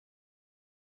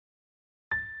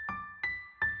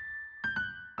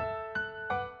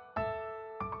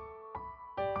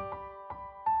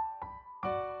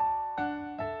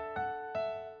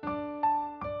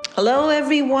Hello,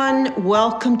 everyone.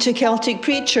 Welcome to Celtic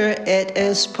Preacher. It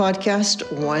is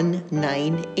podcast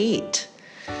 198.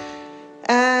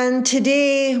 And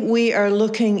today we are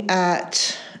looking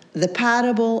at the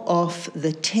parable of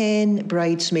the 10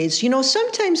 bridesmaids. You know,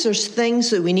 sometimes there's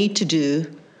things that we need to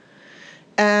do,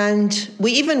 and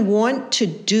we even want to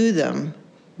do them,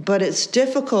 but it's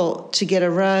difficult to get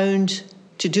around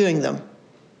to doing them.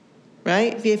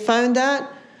 Right? Have you found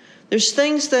that? There's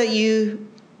things that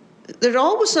they're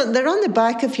on the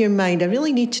back of your mind. I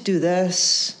really need to do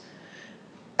this.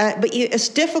 But it's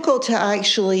difficult to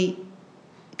actually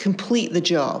complete the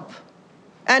job.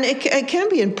 And it can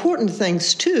be important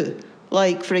things too.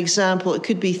 Like, for example, it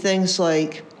could be things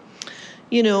like,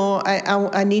 you know,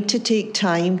 I need to take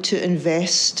time to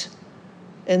invest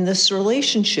in this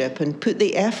relationship and put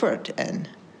the effort in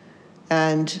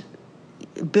and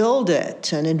build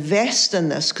it and invest in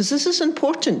this because this is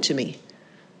important to me.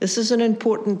 This is an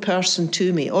important person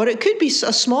to me. Or it could be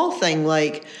a small thing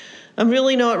like, I'm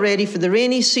really not ready for the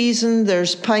rainy season.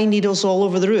 There's pine needles all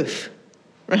over the roof,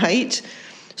 right?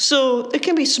 So it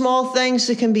can be small things,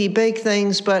 it can be big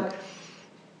things, but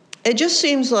it just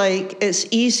seems like it's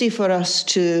easy for us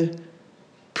to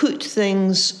put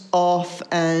things off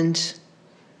and,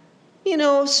 you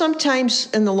know,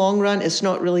 sometimes in the long run, it's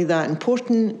not really that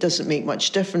important. It doesn't make much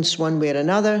difference one way or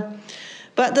another.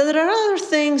 But there are other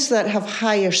things that have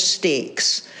higher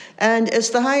stakes. And it's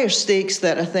the higher stakes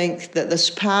that I think that this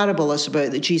parable is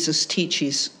about, that Jesus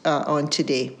teaches on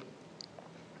today.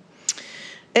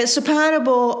 It's a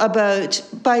parable about,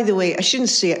 by the way, I shouldn't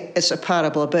say it's a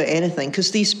parable about anything,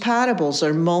 because these parables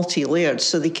are multi-layered,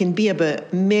 so they can be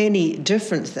about many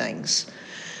different things.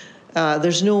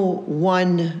 There's no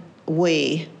one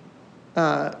way,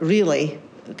 really,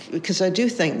 because I do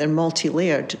think they're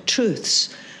multi-layered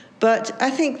truths. But I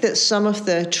think that some of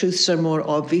the truths are more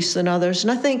obvious than others.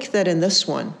 And I think that in this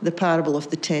one, the parable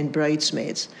of the 10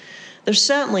 bridesmaids, there's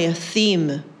certainly a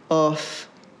theme of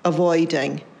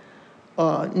avoiding,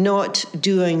 not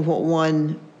doing what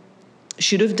one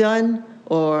should have done,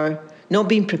 or not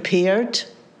being prepared,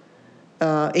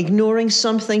 ignoring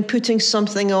something, putting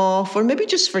something off, or maybe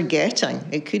just forgetting.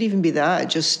 It could even be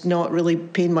that, just not really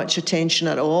paying much attention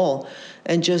at all,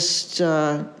 and just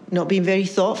not being very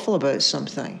thoughtful about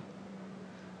something.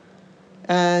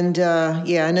 And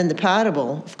and in the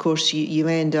parable, of course, you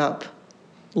end up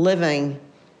living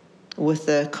with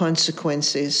the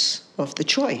consequences of the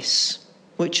choice,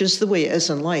 which is the way it is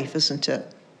in life, isn't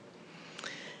it?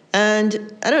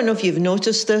 And I don't know if you've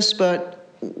noticed this, but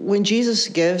when Jesus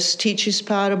teaches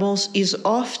parables, he's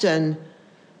often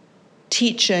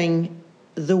teaching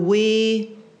the way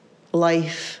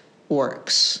life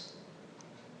works.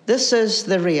 This is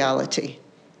the reality.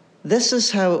 This is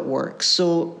how it works.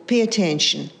 So pay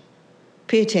attention.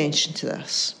 Pay attention to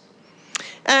this.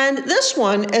 And this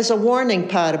one is a warning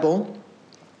parable.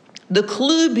 The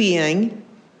clue being,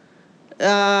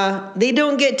 they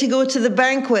don't get to go to the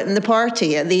banquet and the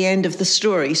party at the end of the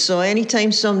story. So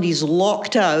anytime somebody's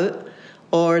locked out,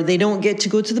 or they don't get to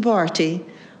go to the party,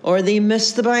 or they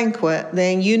miss the banquet,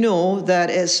 then you know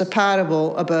that it's a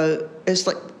parable about, it's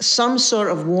like some sort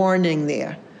of warning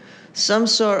there. Some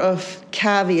sort of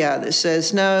caveat that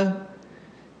says, now,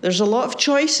 there's a lot of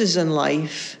choices in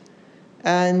life,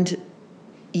 and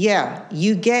yeah,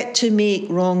 you get to make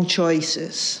wrong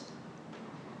choices,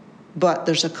 but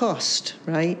there's a cost,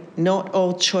 right? Not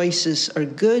all choices are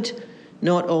good,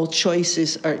 not all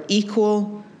choices are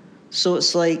equal, so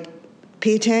it's like,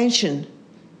 pay attention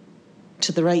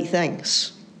to the right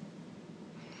things.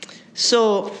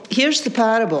 So here's the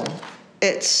parable.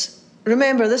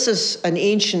 Remember, this is an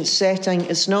ancient setting.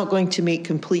 It's not going to make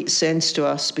complete sense to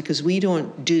us because we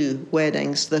don't do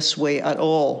weddings this way at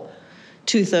all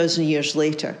 2,000 years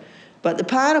later. But the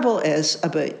parable is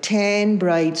about 10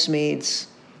 bridesmaids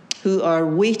who are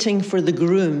waiting for the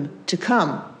groom to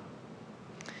come.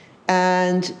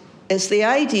 And it's the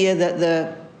idea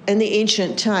that in the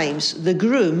ancient times, the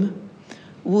groom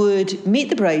would meet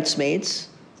the bridesmaids,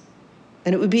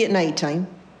 and it would be at nighttime.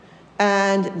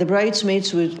 And the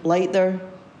bridesmaids would light their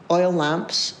oil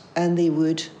lamps and they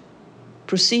would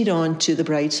proceed on to the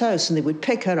bride's house and they would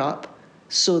pick her up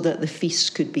so that the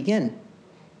feast could begin.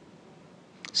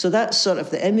 So that's sort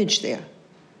of the image there.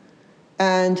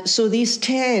 And so these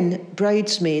 10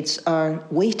 bridesmaids are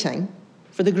waiting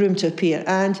for the groom to appear.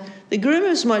 And the groom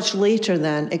is much later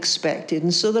than expected.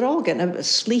 And so they're all getting a bit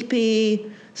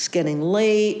sleepy. It's getting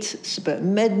late. It's about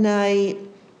midnight.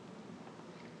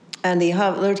 And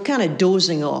they're kind of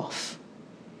dozing off.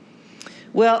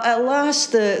 Well, at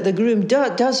last the groom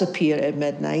does appear at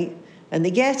midnight, and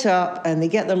they get up and they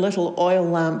get their little oil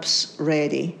lamps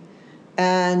ready,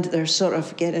 and they're sort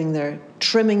of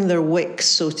trimming their wicks,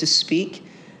 so to speak,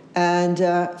 and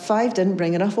 5 didn't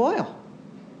bring enough oil.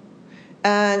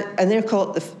 And they're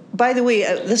called, by the way,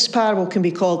 this parable can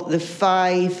be called the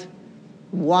 5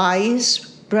 wise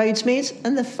bridesmaids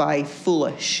and the 5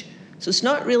 foolish. So it's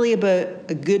not really about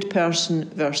a good person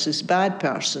versus bad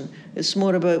person. It's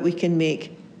more about we can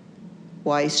make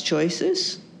wise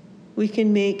choices, we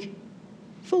can make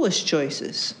foolish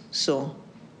choices. So,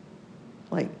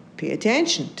 pay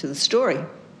attention to the story.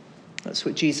 That's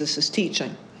what Jesus is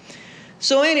teaching.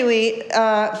 So anyway,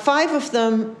 5 of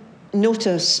them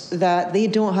notice that they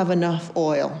don't have enough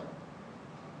oil.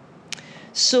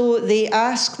 So they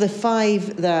ask the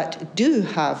 5 that do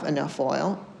have enough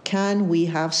oil, can we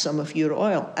have some of your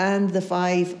oil? And the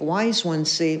 5 wise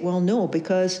ones say, well, no,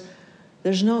 because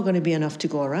there's not going to be enough to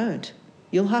go around.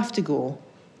 You'll have to go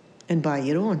and buy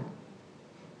your own.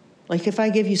 Like if I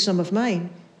give you some of mine,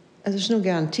 there's no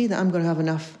guarantee that I'm going to have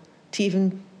enough to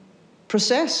even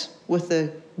process with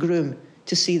the groom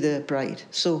to see the bride.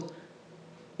 So,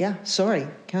 yeah, sorry,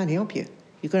 can't help you.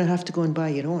 You're going to have to go and buy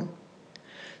your own.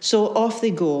 So off they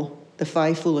go, the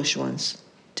 5 foolish ones,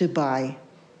 to buy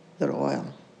their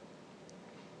oil.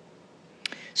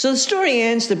 So the story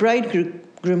ends, the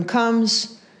bridegroom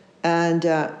comes, and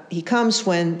he comes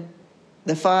when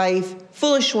the 5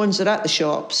 foolish ones are at the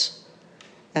shops,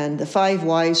 and the 5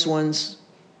 wise ones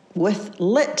with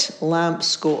lit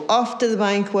lamps go off to the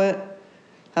banquet,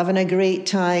 having a great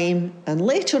time, and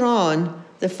later on,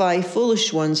 the 5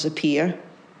 foolish ones appear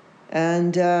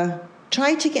and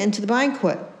try to get into the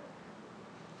banquet.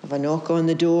 Have a knock on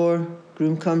the door,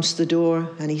 groom comes to the door,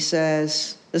 and he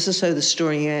says, this is how the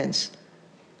story ends,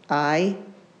 I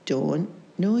don't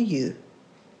know you.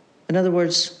 In other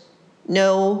words,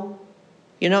 no,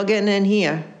 you're not getting in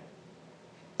here.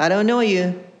 I don't know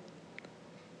you.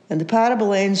 And the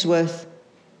parable ends with,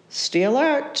 stay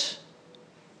alert.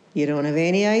 You don't have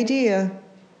any idea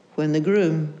when the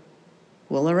groom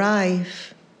will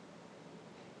arrive.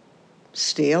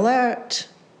 Stay alert.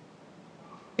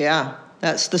 Yeah,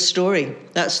 that's the story.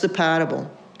 That's the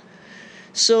parable.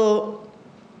 So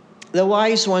the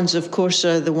wise ones, of course,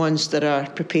 are the ones that are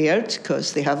prepared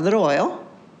because they have their oil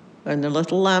and their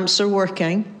little lamps are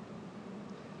working.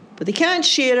 But they can't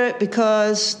share it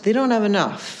because they don't have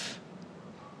enough.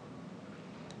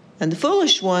 And the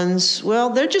foolish ones,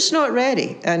 well, they're just not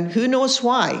ready. And who knows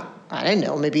why? I don't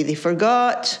know, maybe they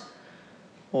forgot,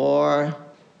 or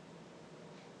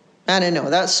I don't know.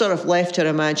 That's sort of left to our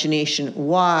imagination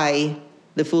why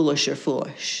the foolish are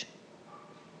foolish.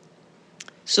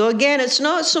 So again, it's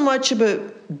not so much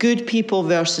about good people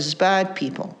versus bad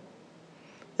people.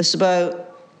 It's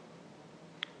about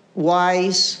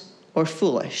wise or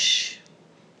foolish.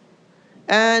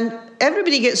 And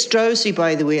everybody gets drowsy,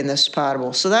 by the way, in this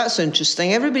parable. So that's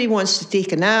interesting. Everybody wants to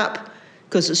take a nap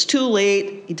because it's too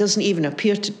late. He doesn't even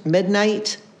appear to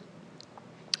midnight.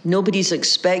 Nobody's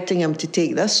expecting him to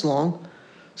take this long.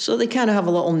 So they kind of have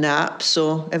a little nap.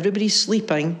 So everybody's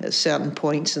sleeping at certain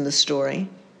points in the story.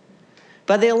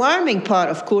 But the alarming part,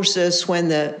 of course, is when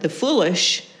the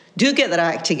foolish do get their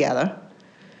act together,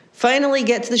 finally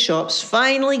get to the shops,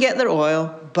 finally get their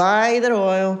oil, buy their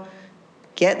oil,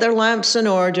 get their lamps in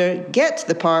order, get to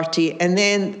the party, and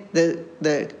then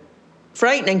the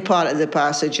frightening part of the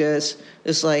passage is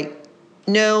like,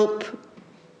 nope,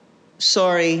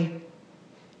 sorry,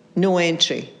 no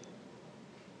entry.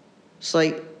 It's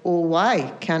like, well,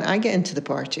 why can't I get into the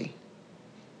party?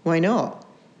 Why not?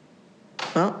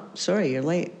 Well, sorry, you're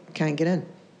late, can't get in.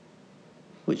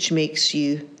 Which makes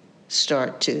you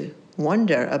start to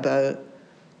wonder about,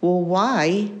 well,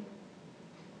 why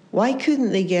couldn't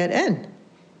they get in?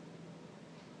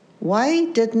 Why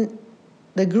didn't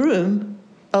the groom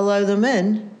allow them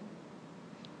in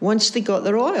once they got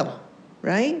their oil,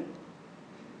 right?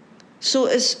 So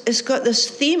it's got this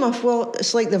theme of, well,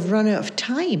 it's like they've run out of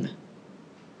time.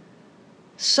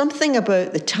 Something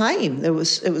about the time. It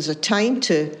was a time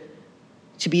to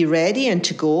be ready and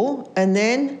to go, and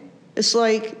then it's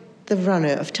like they've run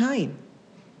out of time.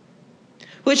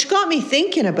 Which got me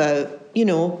thinking about,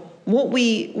 what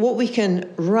we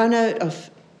can run out of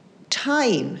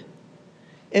time.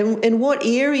 In what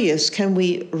areas can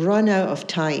we run out of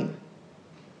time?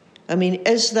 I mean,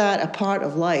 is that a part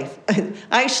of life?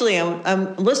 Actually,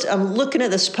 I'm looking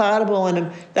at this parable,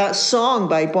 and that song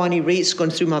by Bonnie Raitt's going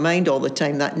through my mind all the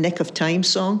time, that Nick of Time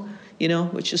song,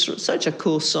 which is such a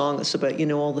cool song. It's about,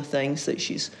 all the things that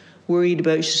she's worried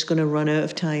about she's going to run out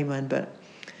of time on. But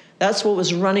that's what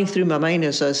was running through my mind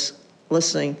as I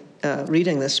was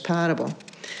reading this parable.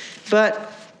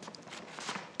 But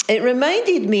it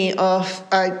reminded me of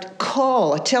a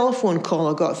telephone call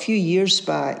I got a few years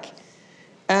back.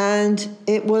 And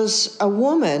it was a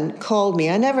woman called me.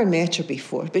 I never met her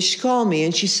before, but she called me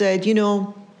and she said,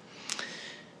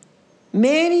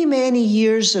 many, many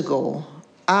years ago,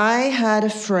 I had a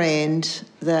friend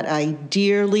that I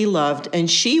dearly loved, and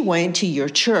she went to your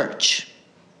church.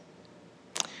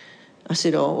 I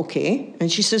said, oh, okay.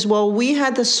 And she says, well, we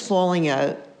had this falling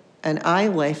out, and I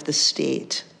left the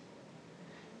state.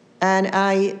 And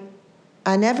I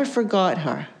never forgot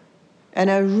her. And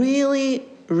I really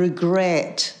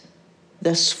regret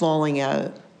this falling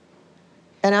out.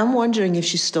 And I'm wondering if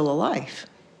she's still alive.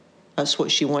 That's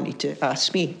what she wanted to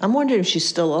ask me. I'm wondering if she's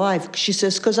still alive. She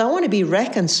says, because I want to be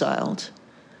reconciled.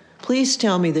 Please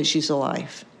tell me that she's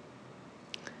alive.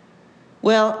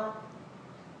 Well,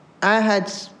 I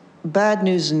had bad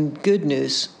news and good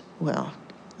news. Well,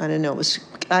 I don't know. It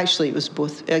was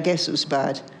both. I guess it was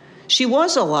bad. She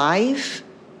was alive,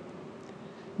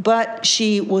 but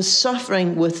she was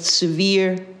suffering with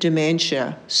severe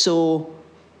dementia. So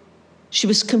she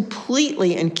was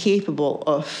completely incapable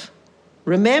of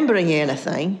remembering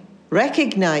anything,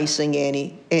 recognizing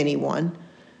anyone.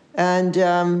 And,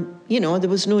 there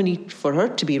was no need for her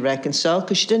to be reconciled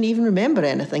because she didn't even remember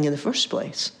anything in the first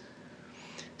place.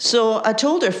 So I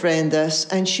told her friend this,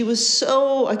 and she was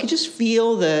I could just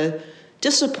feel the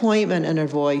disappointment in her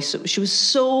voice. She was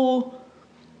so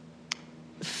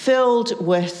filled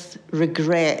with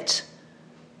regret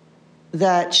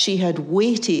that she had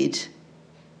waited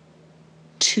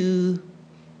too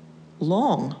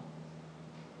long.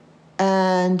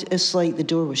 And it's like the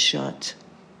door was shut.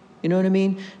 You know what I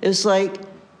mean? It's like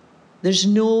there's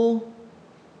no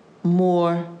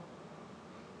more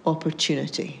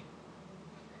opportunity.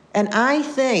 And I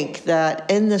think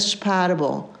that in this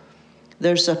parable,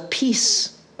 there's a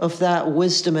piece of that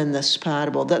wisdom in this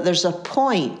parable, that there's a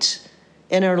point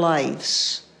in our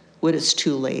lives where it's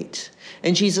too late.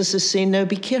 And Jesus is saying, now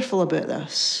be careful about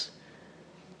this.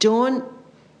 Don't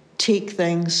take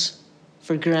things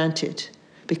for granted,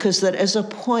 because there is a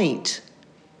point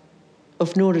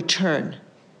of no return.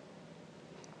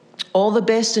 All the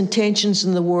best intentions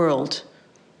in the world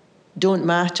don't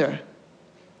matter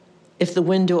if the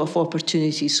window of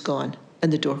opportunity is gone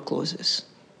and the door closes.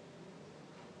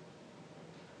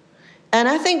 And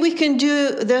I think we can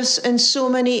do this in so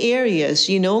many areas,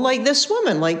 like this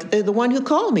woman, like the one who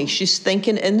called me. She's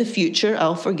thinking, in the future,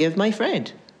 I'll forgive my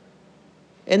friend.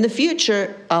 In the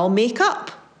future, I'll make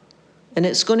up. And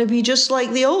it's going to be just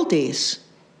like the old days.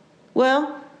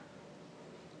 Well,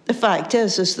 the fact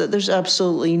is that there's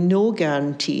absolutely no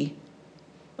guarantee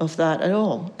of that at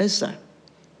all, is there?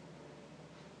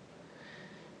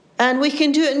 And we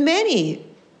can do it in many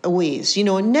ways.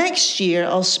 Next year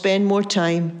I'll spend more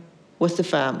time with the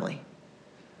family.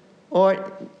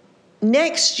 Or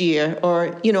next year,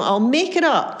 I'll make it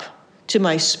up to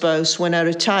my spouse when I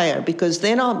retire, because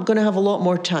then I'm going to have a lot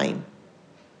more time.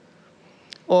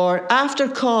 Or after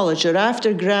college or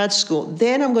after grad school,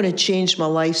 then I'm going to change my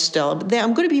lifestyle. But then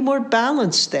I'm going to be more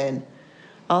balanced then.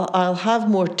 I'll have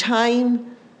more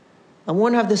time. I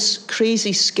won't have this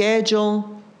crazy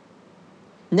schedule.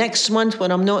 Next month,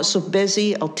 when I'm not so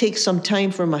busy, I'll take some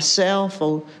time for myself.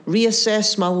 I'll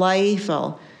reassess my life.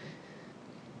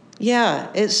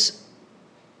 It's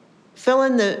fill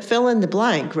in the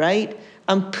blank, right?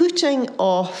 I'm putting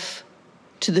off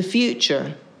to the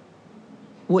future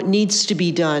what needs to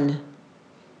be done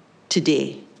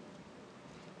today.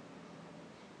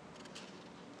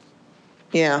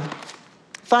 Yeah.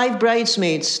 5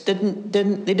 bridesmaids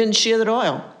didn't share their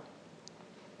oil.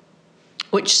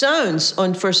 Which sounds,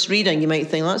 on first reading, you might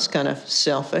think that's kind of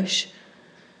selfish.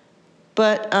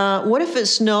 But what if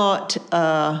it's not,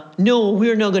 no,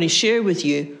 we're not going to share with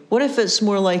you? What if it's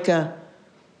more like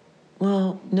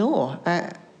no,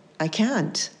 I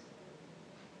can't.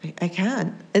 I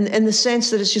can't. In the sense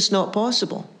that it's just not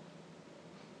possible.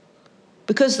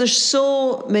 Because there's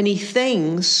so many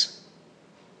things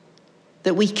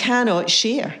that we cannot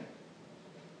share.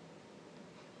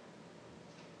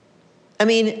 I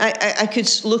mean, I could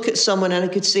look at someone and I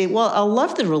could say, well, I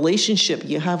love the relationship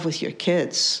you have with your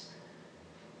kids.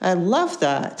 I love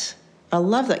that. I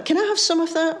love that. Can I have some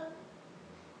of that?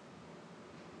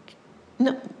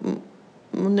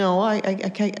 No, I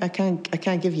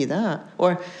can't give you that.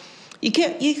 Or you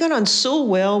get on so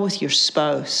well with your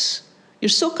spouse. You're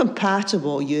so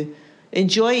compatible. You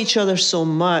enjoy each other so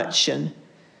much. And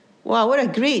wow, what a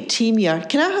great team you are.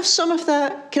 Can I have some of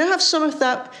that? Can I have some of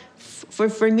that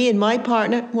for me and my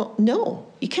partner? Well, no,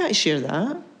 you can't share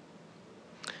that.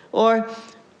 Or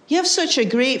you have such a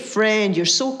great friend, you're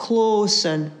so close,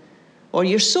 or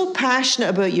you're so passionate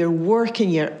about your work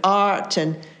and your art,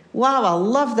 and wow, I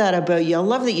love that about you. I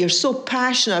love that you're so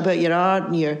passionate about your art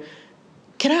and your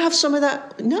Can I have some of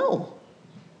that? No,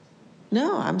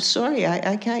 I'm sorry.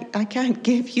 I can't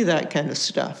give you that kind of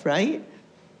stuff, right?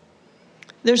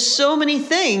 There's so many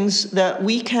things that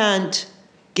we can't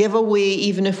give away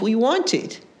even if we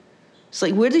wanted. It's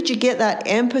like, where did you get that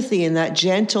empathy and that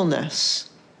gentleness?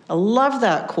 I love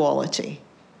that quality.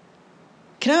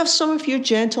 Can I have some of your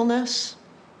gentleness?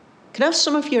 Can I have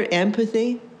some of your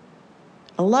empathy?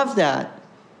 I love that.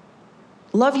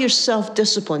 Love your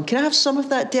self-discipline. Can I have some of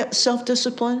that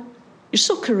self-discipline? You're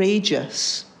so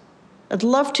courageous. I'd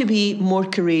love to be more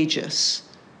courageous.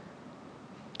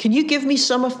 Can you give me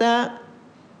some of that?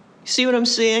 See what I'm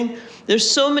saying? There's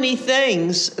so many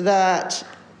things that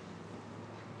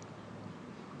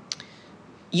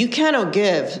you cannot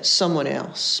give someone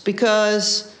else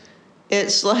because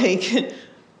it's like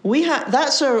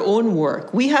that's our own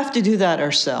work. We have to do that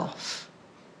ourselves.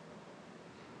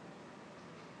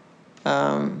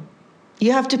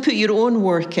 You have to put your own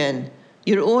work in,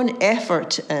 your own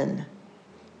effort in,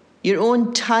 your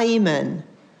own time in,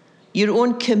 your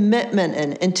own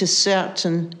commitment into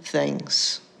certain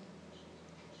things.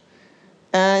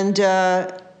 And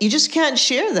you just can't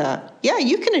share that. Yeah,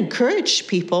 you can encourage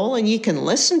people and you can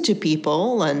listen to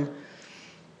people,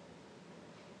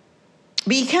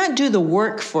 but you can't do the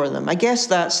work for them. I guess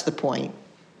that's the point.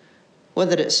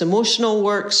 Whether it's emotional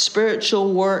work,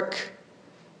 spiritual work,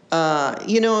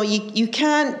 you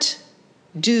can't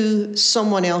do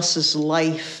someone else's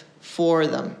life for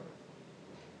them.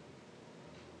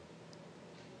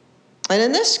 And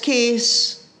in this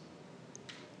case,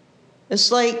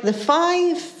 it's like the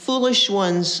 5 foolish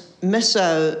ones miss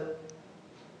out.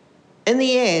 In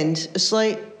the end, it's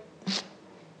like,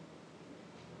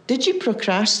 did you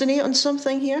procrastinate on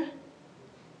something here?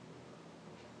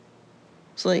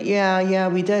 It's like, yeah,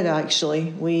 we did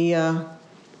actually.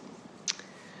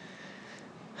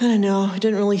 I don't know. I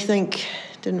didn't really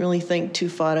think too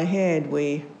far ahead.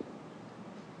 We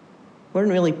weren't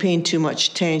really paying too much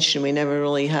attention. We never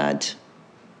really had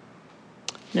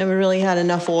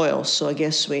enough oil, so I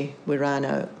guess we ran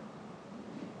out.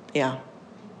 Yeah.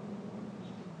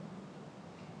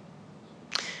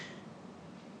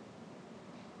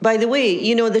 By the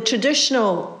way, the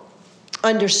traditional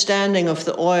understanding of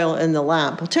the oil in the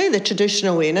lamp, I'll tell you the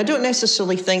traditional way, and I don't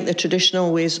necessarily think the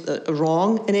traditional way is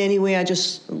wrong in any way. I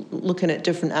just looking at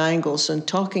different angles and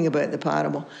talking about the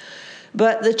parable.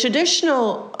 But the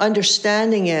traditional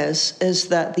understanding is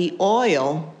that the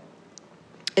oil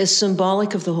is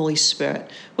symbolic of the Holy Spirit,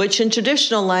 which in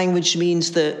traditional language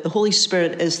means that the Holy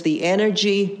Spirit is the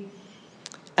energy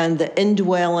and the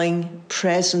indwelling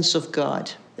presence of God,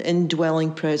 the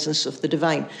indwelling presence of the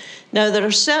divine. Now, there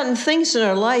are certain things in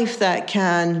our life that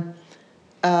can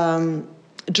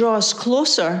draw us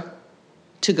closer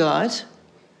to God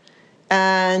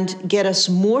and get us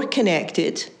more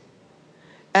connected.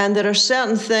 And there are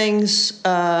certain things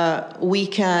we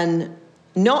can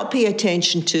not pay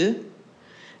attention to,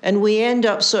 and we end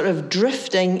up sort of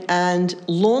drifting and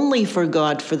lonely for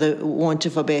God, for the want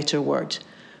of a better word.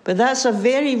 But that's a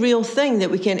very real thing, that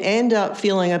we can end up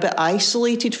feeling a bit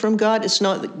isolated from God. It's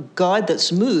not God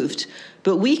that's moved,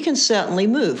 but we can certainly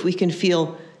move. We can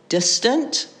feel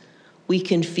distant. We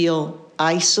can feel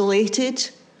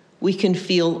isolated. We can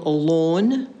feel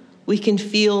alone. We can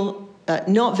feel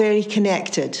not very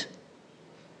connected.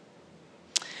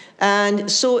 And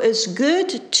so it's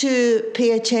good to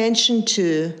pay attention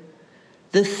to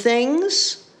the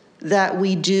things that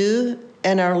we do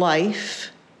in our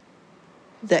life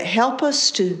that help us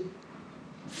to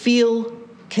feel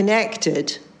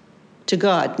connected to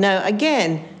God. Now,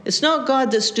 again, it's not God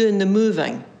that's doing the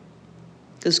moving,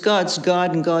 because God's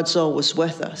God and God's always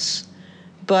with us.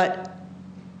 But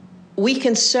we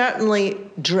can certainly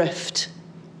drift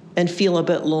and feel a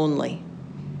bit lonely.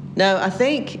 Now, I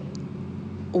think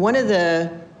one of the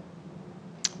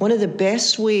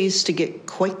best ways to get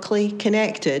quickly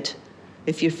connected,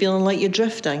 if you're feeling like you're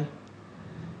drifting,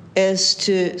 is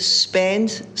to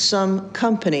spend some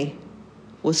company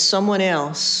with someone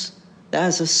else that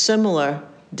has a similar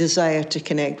desire to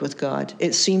connect with God.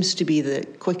 It seems to be the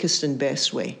quickest and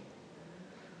best way.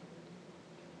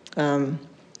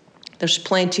 There's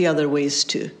plenty other ways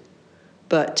too,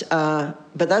 but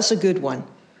that's a good one.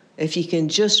 If you can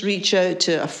just reach out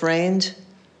to a friend,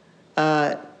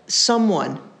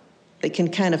 someone that can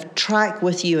kind of track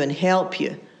with you and help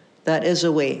you, that is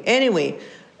a way. Anyway,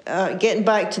 getting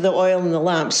back to the oil and the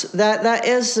lamps, that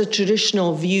is the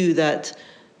traditional view that,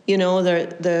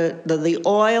 the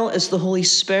oil is the Holy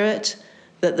Spirit,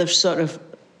 that they've sort of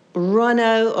run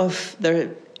out of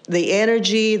the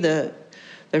energy, their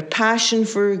passion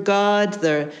for God,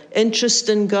 their interest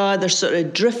in God. They're sort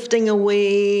of drifting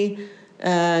away.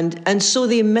 And so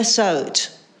they miss out.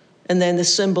 And then the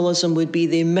symbolism would be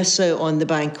they miss out on the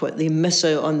banquet, they miss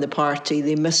out on the party,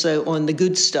 they miss out on the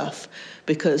good stuff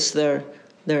because their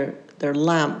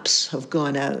lamps have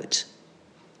gone out.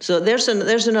 So there's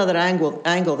another angle.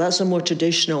 That's a more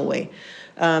traditional way.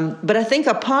 But I think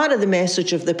a part of the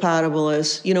message of the parable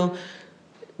is,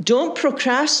 don't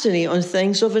procrastinate on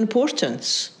things of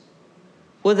importance.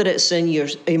 Whether it's in your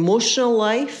emotional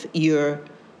life, your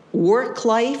work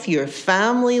life, your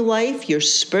family life, your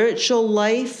spiritual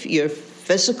life, your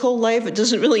physical life, it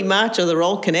doesn't really matter. They're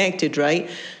all connected, right?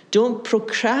 Don't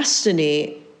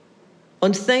procrastinate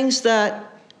on things that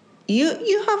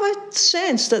you have a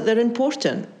sense that they're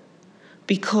important,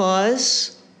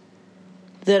 because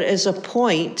there is a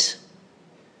point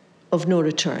of no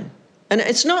return. And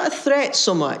it's not a threat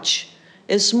so much.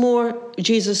 It's more,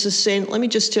 Jesus is saying, let me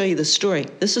just tell you the story.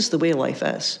 This is the way life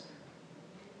is.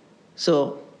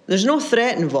 So there's no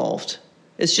threat involved.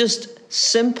 It's just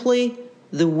simply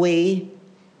the way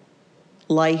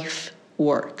life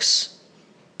works.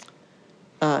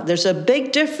 There's a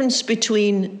big difference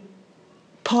between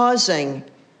pausing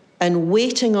and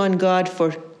waiting on God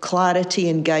for clarity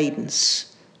and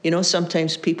guidance.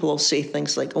 Sometimes people will say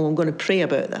things like, I'm going to pray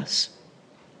about this.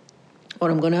 Or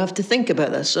I'm going to have to think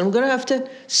about this. Or I'm going to have to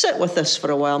sit with this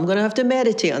for a while. I'm going to have to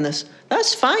meditate on this.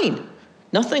 That's fine.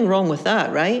 Nothing wrong with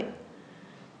that, right?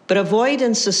 But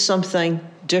avoidance is something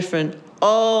different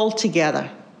altogether.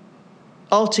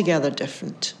 Altogether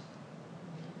different.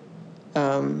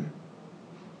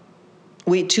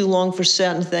 Wait too long for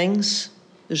certain things,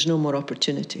 there's no more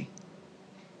opportunity.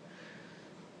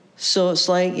 So it's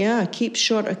like, keep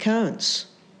short accounts.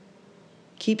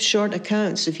 Keep short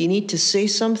accounts. If you need to say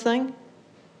something,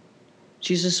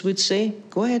 Jesus would say,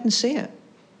 go ahead and say it.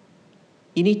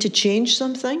 You need to change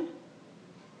something?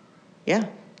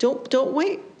 Don't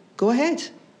wait. Go ahead.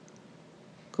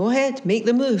 Go ahead. Make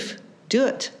the move. Do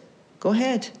it. Go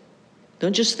ahead.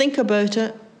 Don't just think about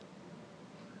it.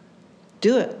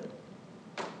 Do it.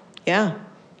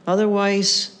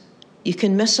 Otherwise, you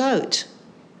can miss out.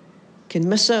 You can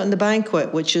miss out on the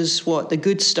banquet, which is what? The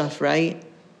good stuff, right?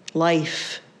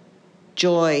 Life,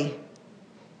 joy.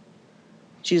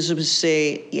 Jesus would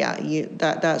say,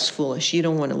 that's foolish. You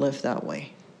don't want to live that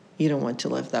way. You don't want to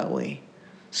live that way.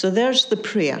 So there's the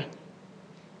prayer.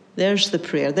 There's the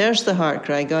prayer. There's the heart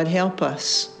cry. God, help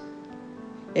us.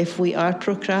 If we are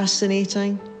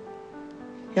procrastinating,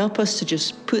 help us to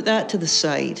just put that to the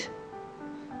side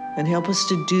and help us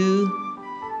to do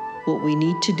what we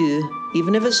need to do.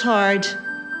 Even if it's hard,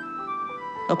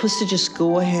 help us to just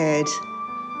go ahead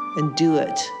and do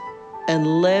it and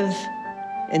live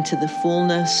into the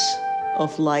fullness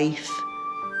of life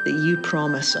that you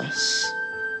promise us.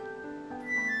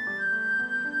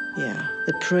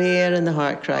 The prayer and the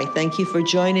heart cry. Thank you for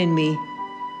joining me.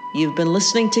 You've been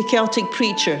listening to Celtic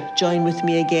Preacher. Join with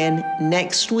me again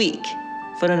next week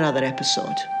for another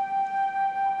episode.